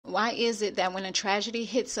Why is it that when a tragedy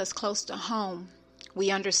hits us close to home,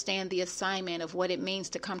 we understand the assignment of what it means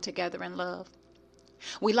to come together in love?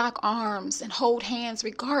 We lock arms and hold hands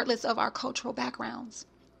regardless of our cultural backgrounds,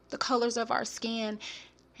 the colors of our skin,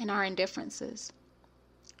 and our indifferences.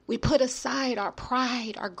 We put aside our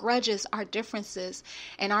pride, our grudges, our differences,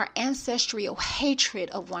 and our ancestral hatred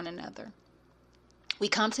of one another. We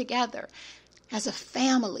come together as a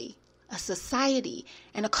family, a society,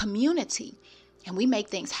 and a community, and we make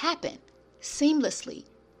things happen seamlessly,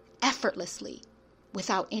 effortlessly,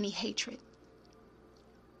 without any hatred.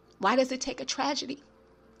 Why does it take a tragedy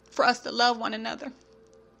for us to love one another?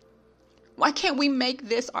 Why can't we make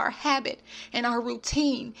this our habit and our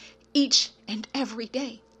routine each and every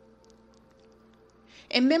day?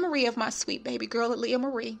 In memory of my sweet baby girl, Aaliyah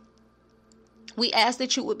Marie, we ask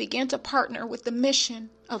that you would begin to partner with the mission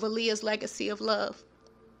of Aaliyah's legacy of love.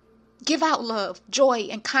 Give out love, joy,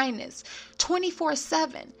 and kindness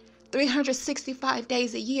 24/7, 365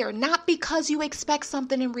 days a year, not because you expect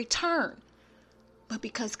something in return, but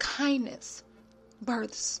because kindness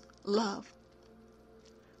births love.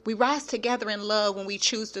 We rise together in love when we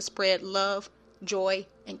choose to spread love, joy,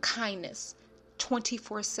 and kindness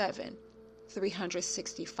 24/7,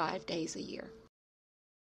 365 days a year.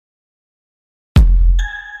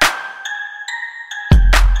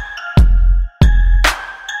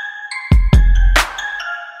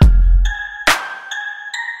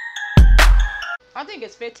 I think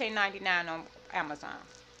it's $15.99 on Amazon.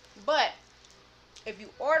 But if you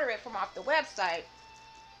order it from off the website,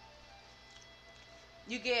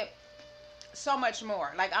 you get so much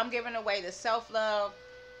more. Like, I'm giving away the self-love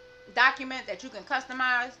document that you can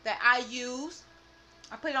customize that I use.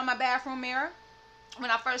 I put it on my bathroom mirror.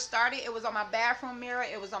 When I first started, it was on my bathroom mirror.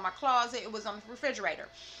 It was on my closet. It was on the refrigerator.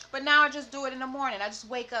 But now I just do it in the morning. I just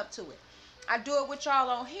wake up to it. I do it with y'all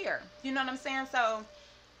on here. You know what I'm saying? So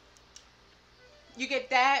you get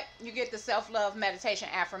that. You get the self-love meditation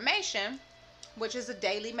affirmation, which is a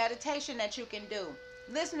daily meditation that you can do.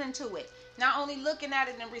 Listening to it. Not only looking at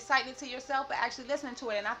it and reciting it to yourself, but actually listening to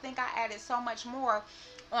it. And I think I added so much more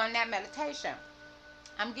on that meditation.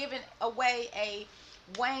 I'm giving away a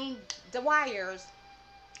Wayne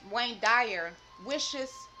Dyer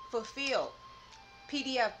Wishes Fulfilled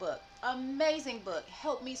PDF book. Amazing book.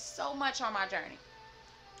 Helped me so much on my journey.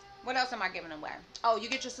 What else am I giving away? Oh, you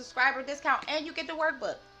get your subscriber discount and you get the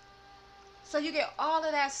workbook. So you get all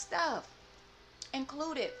of that stuff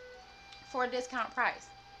included for a discount price.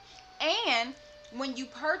 And when you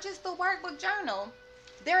purchase the workbook journal,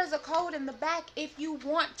 there is a code in the back if you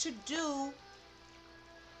want to do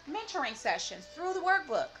mentoring sessions through the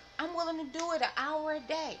workbook. I'm willing to do it an hour a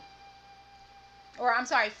day. Or I'm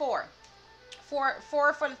sorry, four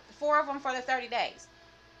of them for the 30 days.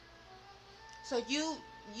 So you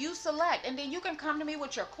select, and then you can come to me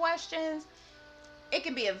with your questions. It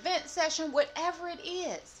can be an event session, whatever it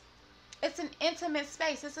is. It's an intimate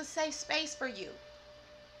space. It's a safe space for you.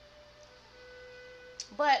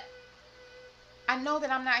 But I know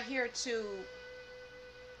that I'm not here to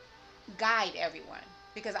guide everyone,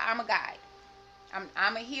 because I'm a guide.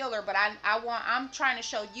 I'm a healer, but I'm trying to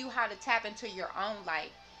show you how to tap into your own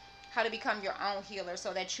light, how to become your own healer,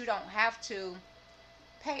 so that you don't have to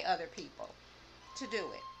pay other people to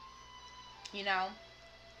do it. You know?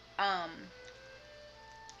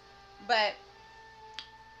 But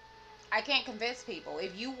I can't convince people.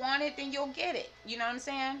 If you want it, then you'll get it. You know what I'm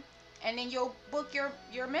saying? And then you'll book your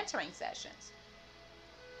mentoring sessions.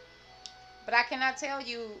 But I cannot tell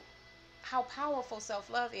you how powerful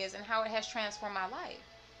self-love is and how it has transformed my life.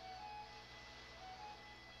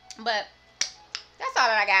 But that's all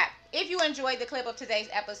that I got. If you enjoyed the clip of today's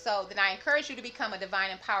episode, then I encourage you to become a Divine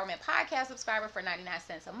Empowerment Podcast subscriber for 99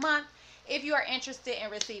 cents a month. If you are interested in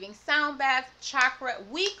receiving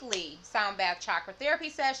weekly Sound Bath Chakra therapy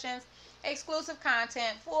sessions, exclusive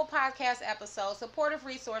content, full podcast episodes, supportive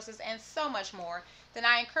resources, and so much more, then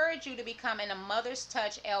I encourage you to become a Mother's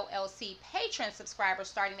Touch LLC patron subscriber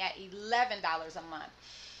starting at $11 a month.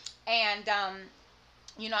 And,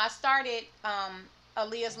 I started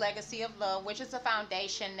Aaliyah's Legacy of Love, which is a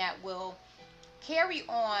foundation that will carry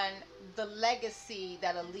on the legacy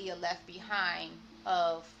that Aaliyah left behind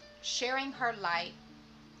of sharing her light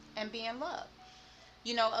and being loved.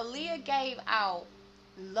 Aaliyah gave out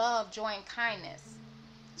love, joy, and kindness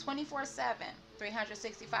 24/7,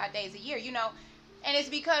 365 days a year, and it's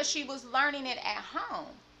because she was learning it at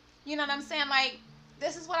home. You know what I'm saying? Like,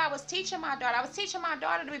 this is what I was teaching my daughter. I was teaching my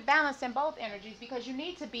daughter to be balanced in both energies, because you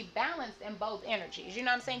need to be balanced in both energies. You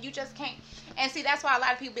know what I'm saying? You just can't. And see, that's why a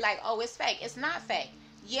lot of people be like, oh, it's fake. It's not fake.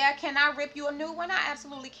 Yeah, can I rip you a new one? I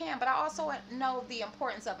absolutely can. But I also know the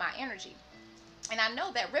importance of my energy. And I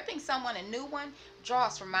know that ripping someone a new one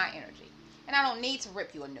draws from my energy. And I don't need to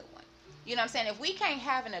rip you a new one. You know what I'm saying? If we can't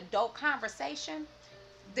have an adult conversation,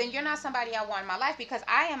 then you're not somebody I want in my life, because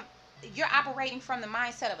you're operating from the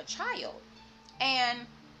mindset of a child. And,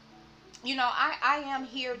 I am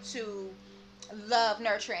here to love,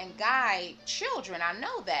 nurture, and guide children. I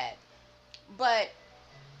know that. But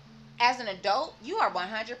as an adult, you are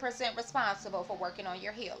 100% responsible for working on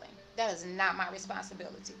your healing. That is not my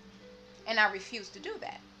responsibility. And I refuse to do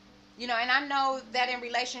that. And I know that in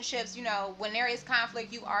relationships, when there is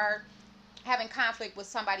conflict, you are having conflict with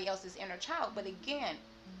somebody else's inner child. But again,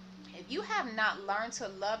 if you have not learned to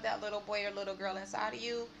love that little boy or little girl inside of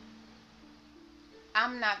you,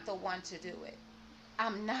 I'm not the one to do it.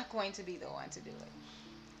 I'm not going to be the one to do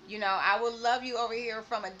it. I will love you over here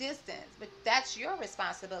from a distance, but that's your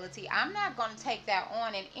responsibility. I'm not going to take that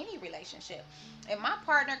on in any relationship. If my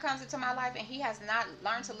partner comes into my life and he has not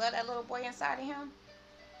learned to love that little boy inside of him,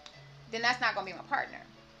 then that's not going to be my partner.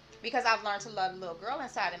 Because I've learned to love the little girl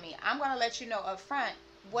inside of me. I'm going to let you know up front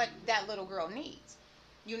what that little girl needs.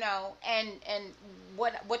 And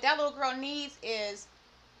what that little girl needs is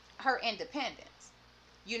her independence.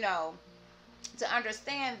 To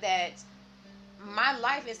understand that my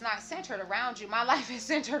life is not centered around you. My life is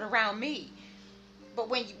centered around me. But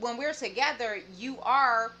when we're together, you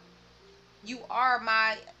are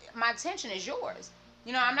my attention is yours.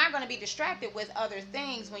 I'm not going to be distracted with other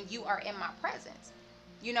things when you are in my presence.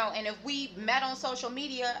 And if we met on social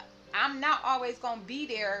media, I'm not always going to be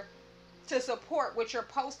there to support what you're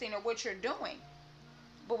posting or what you're doing.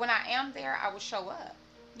 But when I am there, I will show up.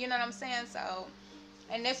 You know what I'm saying? So,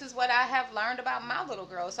 and this is what I have learned about my little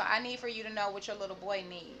girl. So I need for you to know what your little boy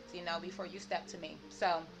needs, before you step to me.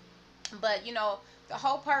 So, but, the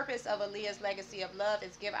whole purpose of Aaliyah's Legacy of Love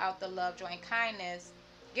is give out the love, joy, and kindness.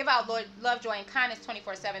 Give out love, joy, and kindness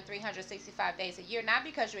 24/7, 365 days a year. Not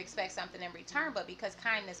because you expect something in return, but because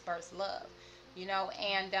kindness births love.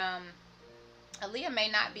 And Aaliyah may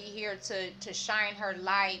not be here to shine her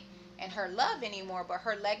light and her love anymore, but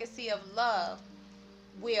her legacy of love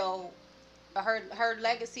her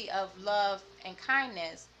legacy of love and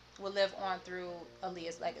kindness will live on through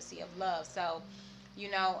Aaliyah's legacy of love. So,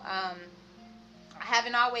 I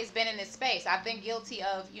haven't always been in this space. I've been guilty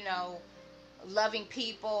of, loving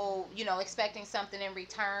people, expecting something in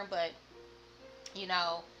return. But,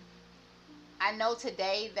 I know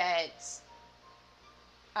today that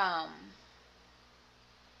I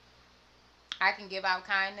can give out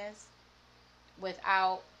kindness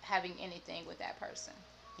without having anything with that person,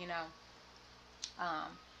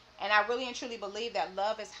 And I really and truly believe that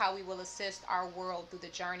love is how we will assist our world through the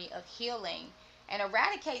journey of healing and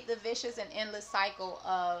eradicate the vicious and endless cycle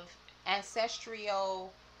of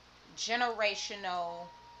ancestral, generational,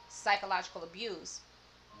 psychological abuse,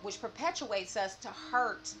 which perpetuates us to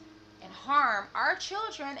hurt and harm our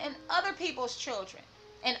children and other people's children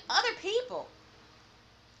and other people.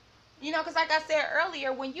 Because like I said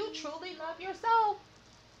earlier, when you truly love yourself,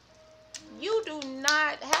 you do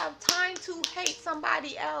not have time to hate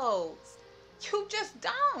somebody else. You just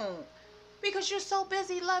don't. Because you're so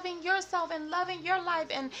busy loving yourself and loving your life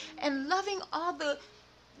and loving all the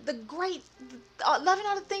great, loving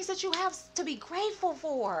all the things that you have to be grateful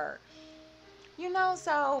for.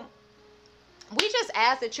 So we just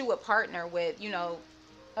ask that you would partner with,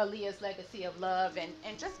 Aaliyah's Legacy of Love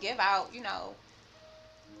and just give out,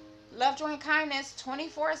 love, joy, and kindness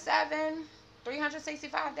 24/7.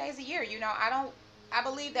 365 days a year. I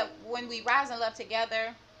believe that when we rise in love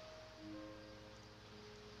together,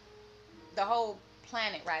 the whole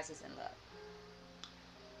planet rises in love.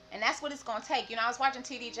 And that's what it's going to take. I was watching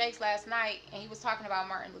TD Jakes last night, and he was talking about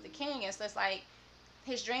Martin Luther King, and it's just like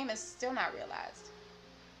his dream is still not realized.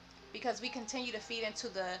 Because we continue to feed into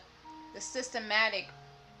the systematic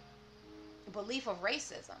belief of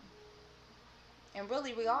racism. And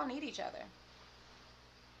really, we all need each other.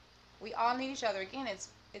 We all need each other. Again,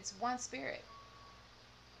 it's one spirit.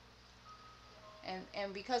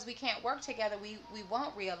 And because we can't work together, we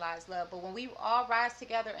won't realize love. But when we all rise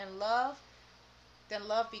together in love, then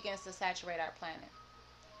love begins to saturate our planet.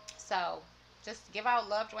 So just give out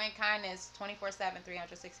love, joy, and kindness 24/7,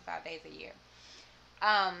 365 days a year.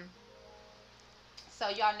 So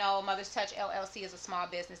y'all know Mother's Touch LLC is a small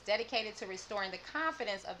business dedicated to restoring the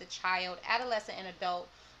confidence of the child, adolescent, and adult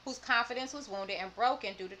whose confidence was wounded and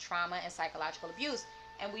broken due to trauma and psychological abuse.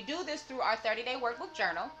 And we do this through our 30-day workbook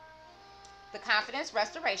journal, the confidence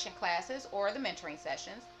restoration classes or the mentoring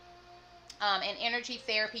sessions, and energy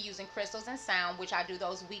therapy using crystals and sound, which I do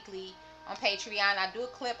those weekly on Patreon. I do a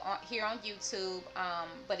clip here on YouTube,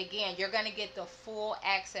 but again, you're going to get the full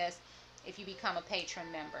access if you become a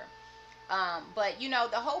patron member. But you know,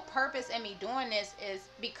 the whole purpose in me doing this is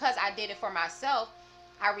because I did it for myself.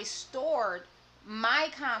 I restored my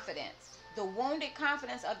confidence, the wounded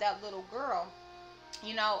confidence of that little girl,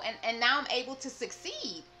 you know, and now I'm able to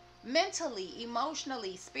succeed mentally,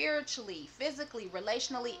 emotionally, spiritually, physically,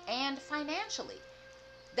 relationally, and financially.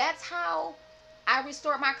 That's how I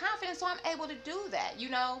restored my confidence, so I'm able to do that. You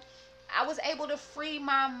know, I was able to free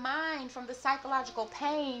my mind from the psychological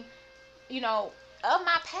pain, you know, of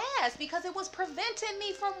my past, because it was preventing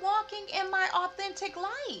me from walking in my authentic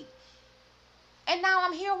light. And now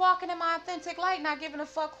I'm here walking in my authentic light, not giving a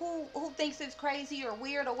fuck who thinks it's crazy or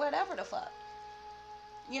weird or whatever the fuck.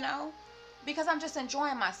 You know? Because I'm just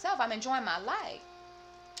enjoying myself. I'm enjoying my life.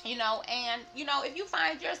 You know, and you know, if you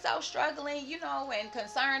find yourself struggling, you know, and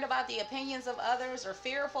concerned about the opinions of others, or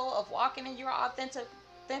fearful of walking in your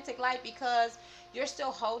authentic life because you're still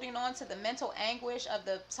holding on to the mental anguish of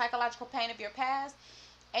the psychological pain of your past,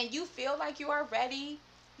 and you feel like you are ready,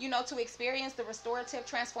 you know, to experience the restorative,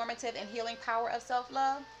 transformative, and healing power of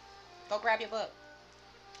self-love, go grab your book.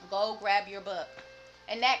 Go grab your book.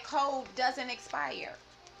 And that code doesn't expire.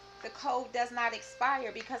 The code does not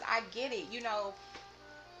expire, because I get it, you know,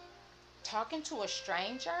 talking to a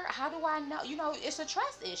stranger, how do I know? You know, it's a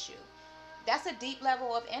trust issue. That's a deep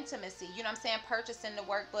level of intimacy. You know what I'm saying? Purchasing the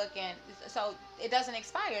workbook, and so it doesn't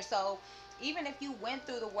expire. So even if you went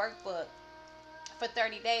through the workbook for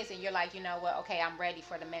 30 days and you're like, you know what, okay, I'm ready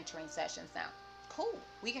for the mentoring sessions now. Cool.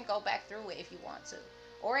 We can go back through it if you want to.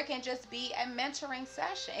 Or it can just be a mentoring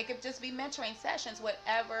session. It could just be mentoring sessions,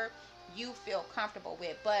 whatever you feel comfortable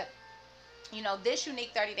with. But, you know, this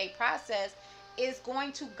unique 30-day process is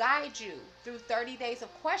going to guide you through 30 days of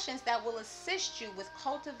questions that will assist you with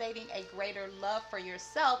cultivating a greater love for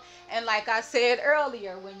yourself. And like I said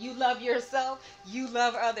earlier, when you love yourself, you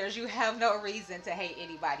love others. You have no reason to hate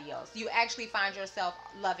anybody else. You actually find yourself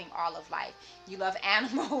loving all of life. You love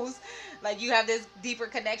animals. Like, you have this deeper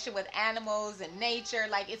connection with animals and nature.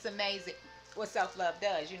 Like, it's amazing what self-love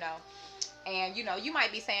does, you know. And, you know, you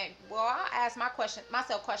might be saying, well, I ask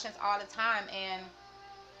myself questions all the time, and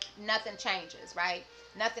nothing changes, right?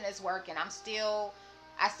 Nothing is working. I still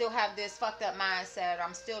have this fucked up mindset, or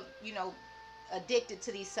I'm still, you know, addicted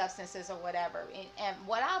to these substances or whatever. And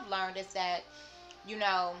what I've learned is that, you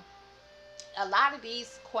know, a lot of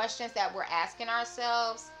these questions that we're asking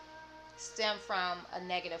ourselves stem from a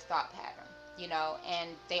negative thought pattern, you know, and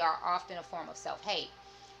they are often a form of self-hate.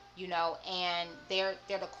 You know, and they're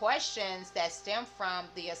the questions that stem from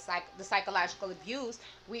the psychological abuse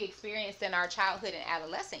we experienced in our childhood and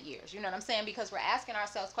adolescent years. You know what I'm saying? Because we're asking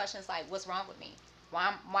ourselves questions like, what's wrong with me?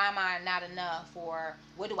 Why am I not enough? Or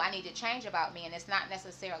what do I need to change about me? And it's not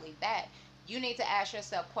necessarily that. You need to ask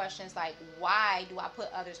yourself questions like, why do I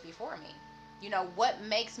put others before me? You know, what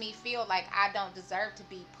makes me feel like I don't deserve to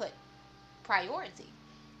be put priority?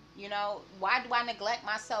 You know, why do I neglect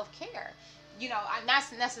my self-care? You know, I'm not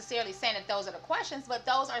necessarily saying that those are the questions, but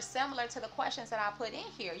those are similar to the questions that I put in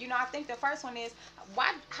here. You know, I think the first one is,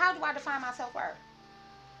 how do I define my self-worth?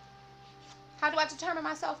 How do I determine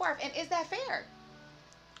my self-worth? And is that fair?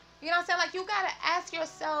 You know what I'm saying? Like, you got to ask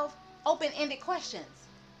yourself open-ended questions,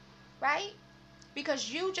 right?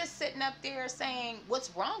 Because you just sitting up there saying,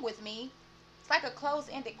 what's wrong with me? It's like a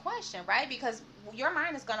closed-ended question, right? Because your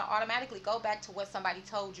mind is going to automatically go back to what somebody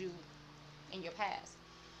told you in your past.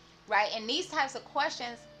 Right? And these types of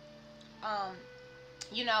questions,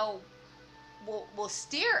 you know, will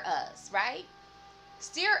steer us, right?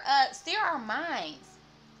 Steer our minds.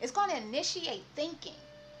 It's going to initiate thinking,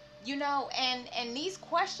 you know, and these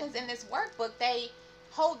questions in this workbook, they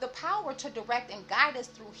hold the power to direct and guide us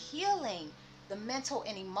through healing the mental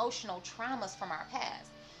and emotional traumas from our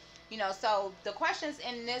past. You know, so the questions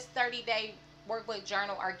in this 30-day workbook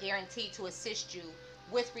journal are guaranteed to assist you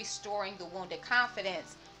with restoring the wounded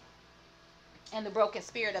confidence and the broken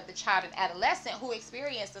spirit of the child and adolescent who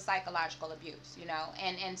experienced the psychological abuse, you know.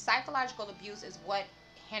 And psychological abuse is what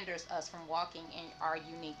hinders us from walking in our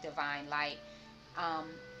unique divine light,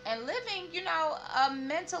 and living, you know, a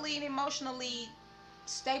mentally and emotionally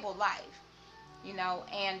stable life, you know.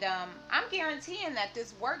 And I'm guaranteeing that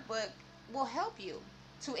this workbook will help you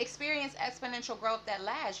to experience exponential growth that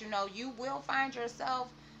lasts. You know, you will find yourself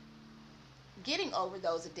getting over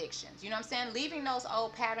those addictions, you know what I'm saying, leaving those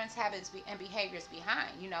old patterns, habits, and behaviors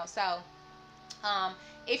behind, you know. So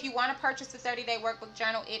if you want to purchase the 30-day workbook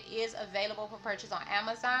journal, it is available for purchase on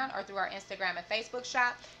Amazon or through our Instagram and Facebook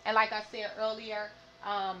shop. And like I said earlier,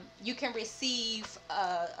 you can receive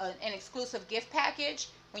an exclusive gift package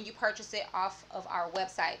when you purchase it off of our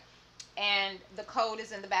website. And the code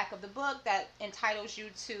is in the back of the book that entitles you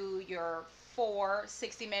to your 4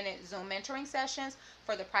 60-minute Zoom mentoring sessions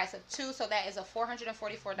for the price of 2. So that is a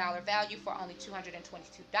 $444 value for only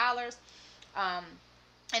 $222.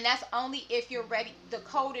 And that's only if you're ready. The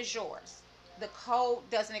code is yours. The code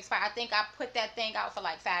doesn't expire. I think I put that thing out for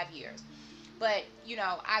like 5 years. But, you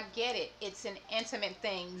know, I get it. It's an intimate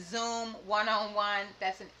thing. Zoom, one-on-one,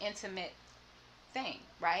 that's an intimate thing,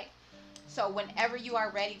 right? So whenever you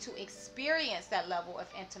are ready to experience that level of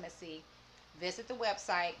intimacy, visit the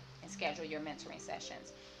website and schedule your mentoring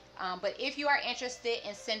sessions. But if you are interested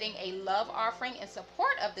in sending a love offering in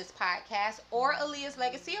support of this podcast or Aaliyah's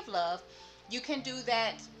Legacy of Love, you can do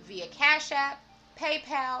that via Cash App,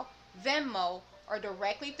 PayPal, Venmo, or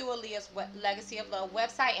directly through Aaliyah's Legacy of Love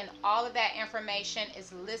website. And all of that information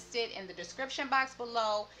is listed in the description box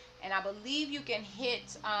below. And I believe you can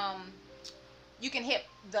hit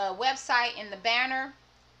the website in the banner,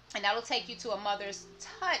 and that'll take you to a Mother's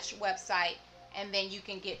Touch website, and then you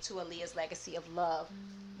can get to Aaliyah's Legacy of Love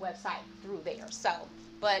website through there. So,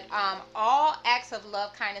 but all acts of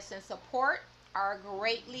love, kindness, and support are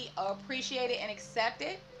greatly appreciated and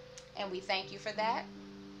accepted, and we thank you for that.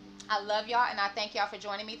 I love y'all, and I thank y'all for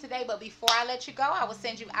joining me today. But before I let you go, I will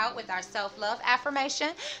send you out with our self-love affirmation.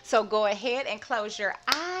 So go ahead and close your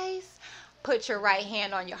eyes. Put your right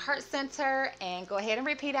hand on your heart center and go ahead and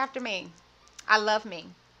repeat after me. I love me.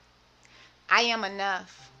 I am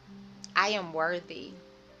enough. I am worthy.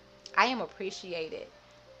 I am appreciated.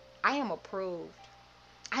 I am approved.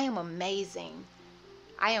 I am amazing.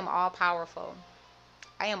 I am all powerful.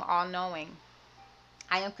 I am all knowing.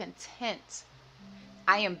 I am content.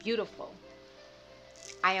 I am beautiful.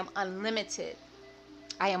 I am unlimited.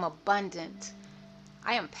 I am abundant.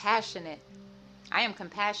 I am passionate. I am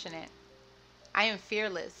compassionate. I am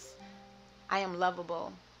fearless. I am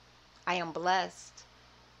lovable. I am blessed.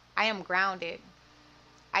 I am grounded.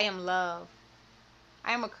 I am love.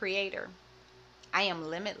 I am a creator. I am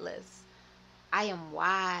limitless. I am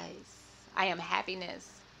wise. I am happiness.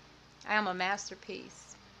 I am a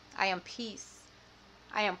masterpiece. I am peace.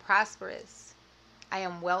 I am prosperous. I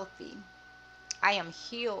am wealthy. I am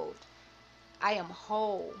healed. I am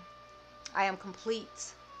whole. I am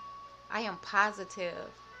complete. I am positive.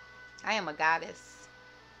 I am a goddess.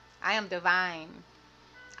 I am divine.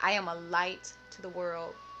 I am a light to the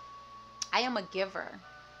world. I am a giver.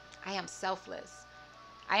 I am selfless.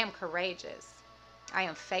 I am courageous. I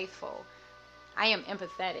am faithful. I am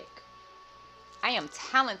empathetic. I am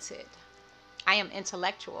talented. I am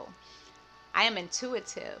intellectual. I am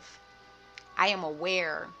intuitive. I am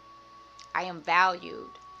aware. I am valued.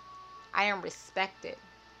 I am respected.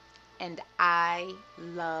 And I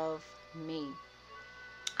love me.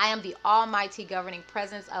 I am the almighty governing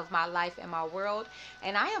presence of my life and my world,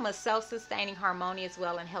 and I am a self-sustaining, harmonious,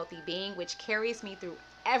 well, and healthy being which carries me through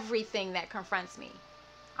everything that confronts me.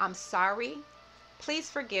 I'm sorry. Please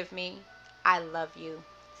forgive me. I love you.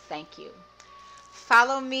 Thank you.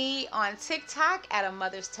 Follow me on TikTok at A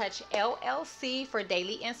Mother's Touch LLC for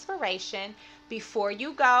daily inspiration. Before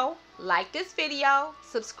you go, like this video,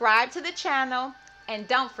 subscribe to the channel, and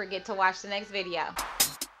don't forget to watch the next video.